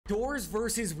Doors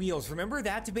versus wheels. Remember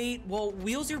that debate? Well,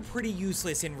 wheels are pretty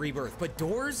useless in Rebirth, but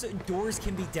doors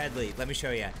can be deadly. Let me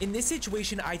show you. In this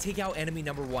situation, I take out enemy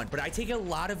number 1, but I take a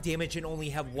lot of damage and only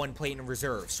have 1 plate in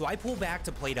reserve, so I pull back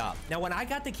to plate up. Now, when I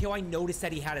got the kill, I noticed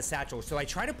that he had a satchel, so I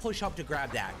try to push up to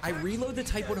grab that. I reload the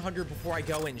Type 100 before I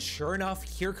go, and sure enough,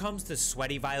 here comes the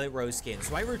sweaty Violet Rose skin.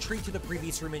 So I retreat to the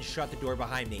previous room and shut the door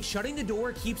behind me. Shutting the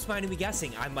door keeps my enemy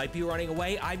guessing. I might be running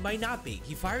away, I might not be.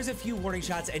 He fires a few warning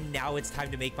shots, and now it's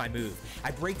time to make my move.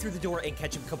 I break through the door and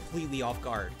catch him completely off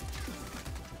guard.